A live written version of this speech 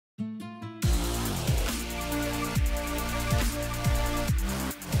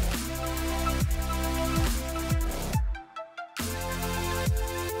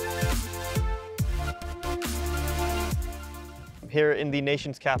here in the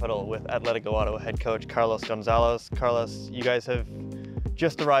nation's capital with Atlético Ottawa head coach Carlos González. Carlos, you guys have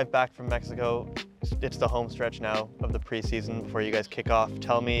just arrived back from Mexico. It's the home stretch now of the preseason before you guys kick off.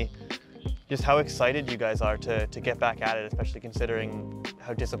 Tell me just how excited you guys are to get back at it, especially considering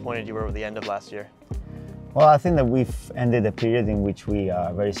how disappointed you were with the end of last year. Well, I think that we've ended a period in which we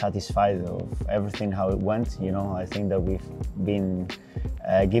are very satisfied of everything, how it went. You know, I think that we've been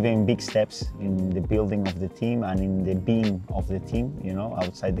giving big steps in the building of the team and in the being of the team, you know,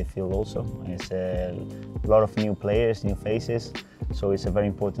 outside the field also. It's a lot of new players, new faces, so it's a very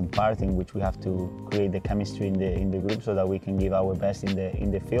important part in which we have to create the chemistry in the group so that we can give our best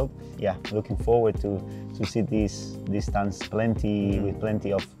in the field. Yeah, looking forward to see these stands with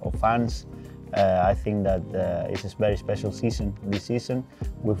plenty of fans. I think that it's a very special season this season.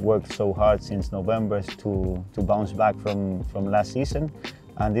 We've worked so hard since November to bounce back from last season,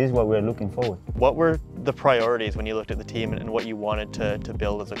 and this is what we're looking forward. What were the priorities when you looked at the team and what you wanted to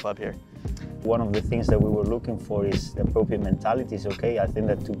build as a club here? One of the things that we were looking for is the appropriate mentalities. Okay, I think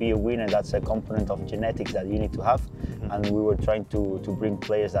that to be a winner, that's a component of genetics that you need to have, and we were trying to bring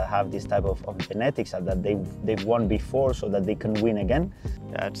players that have this type of genetics that they've won before, so that they can win again.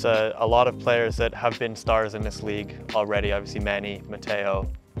 Yeah, it's a lot of players that have been stars in this league already. Obviously, Manny, Mateo,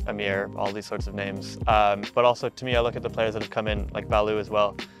 Amir, all these sorts of names. But also, to me, I look at the players that have come in, like Balu as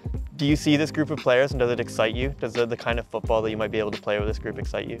well. Do you see this group of players and does it excite you? Does the kind of football that you might be able to play with this group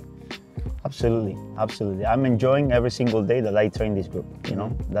excite you? Absolutely, absolutely. I'm enjoying every single day that I train this group. You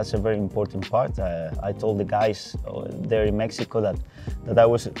know, that's a very important part. I told the guys there in Mexico that I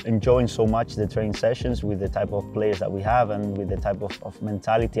was enjoying so much the training sessions with the type of players that we have and with the type of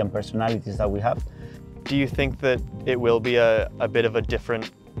mentality and personalities that we have. Do you think that it will be a bit of a different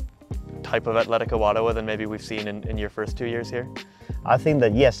type of Atlético Ottawa than maybe we've seen in your first 2 years here? I think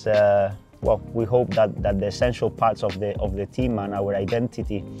that yes. Well, we hope that the essential parts of the team and our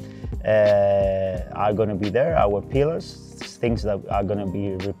identity are going to be there, our pillars, things that are going to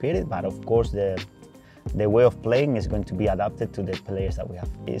be repeated, but of course the way of playing is going to be adapted to the players that we have.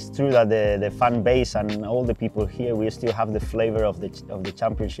 It's true that the fan base and all the people here, we still have the flavor of the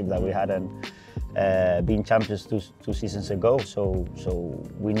championship that we had and being champions two seasons ago, so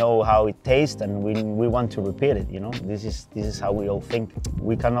we know how it tastes and we want to repeat it. You know, this is how we all think.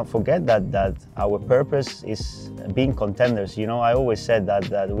 We cannot forget that our purpose is being contenders. You know, I always said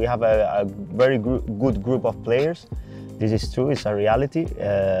that we have a very good group of players. This is true, it's a reality,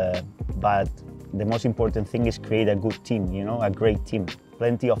 but the most important thing is create a good team, you know, a great team.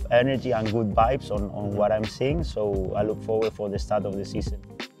 Plenty of energy and good vibes on what I'm seeing, so I look forward for the start of the season.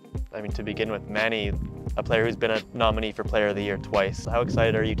 I mean, to begin with, Manny, a player who's been a nominee for Player of the Year twice. How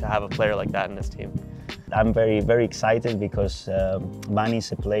excited are you to have a player like that in this team? I'm very, very excited because Manny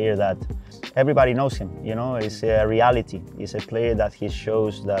is a player that everybody knows him, you know, it's a reality. He's a player that he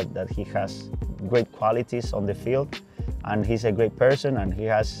shows that he has great qualities on the field, and he's a great person and he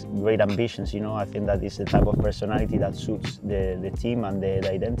has great ambitions. You know, I think that is the type of personality that suits the team and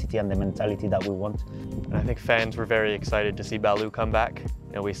the identity and the mentality that we want. And I think fans were very excited to see Balu come back.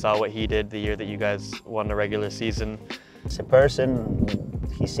 You know, we saw what he did the year that you guys won the regular season. As a person,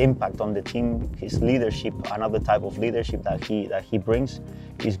 his impact on the team, his leadership, another type of leadership that he brings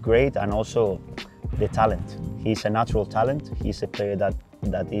is great, and also the talent. He's a natural talent. He's a player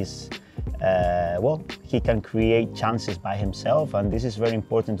that is well, he can create chances by himself, and this is very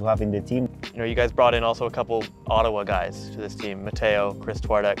important to have in the team. You know, you guys brought in also a couple Ottawa guys to this team, Mateo, Chris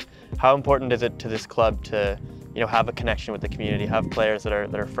Twardek. How important is it to this club to, you know, have a connection with the community, have players that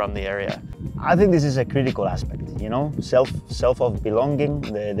are from the area? I think this is a critical aspect, you know, self of belonging,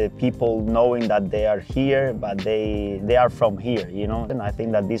 the people knowing that they are here, but they are from here, you know. And I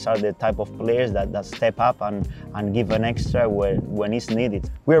think that these are the type of players that step up and give an extra when it's needed.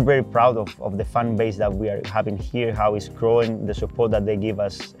 We are very proud of the fan base that we are having here, how it's growing, the support that they give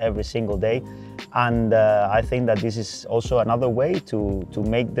us every single day. And I think that this is also another way to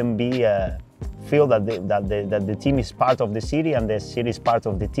make them feel that the team is part of the city and the city is part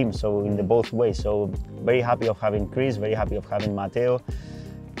of the team, so in the both ways. So very happy of having Chris, very happy of having Mateo,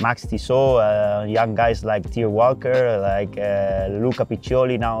 Max Tissot, young guys like Tier Walker, like Luca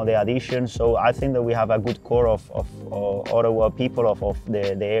Piccioli, now the addition. So I think that we have a good core of Ottawa people, of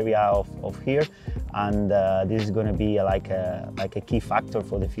the area of here, and this is going to be like a key factor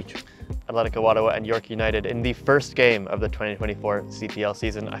for the future. Atlético Ottawa and York United in the first game of the 2024 CPL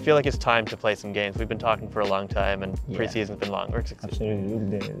season. I feel like it's time to play some games. We've been talking for a long time and preseason's been long.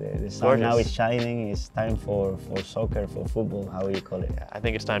 Absolutely, look, the sun now is shining. It's time for soccer, for football, how you call it. Yeah, I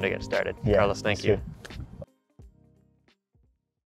think it's time to get started. Yeah, Carlos, thank you.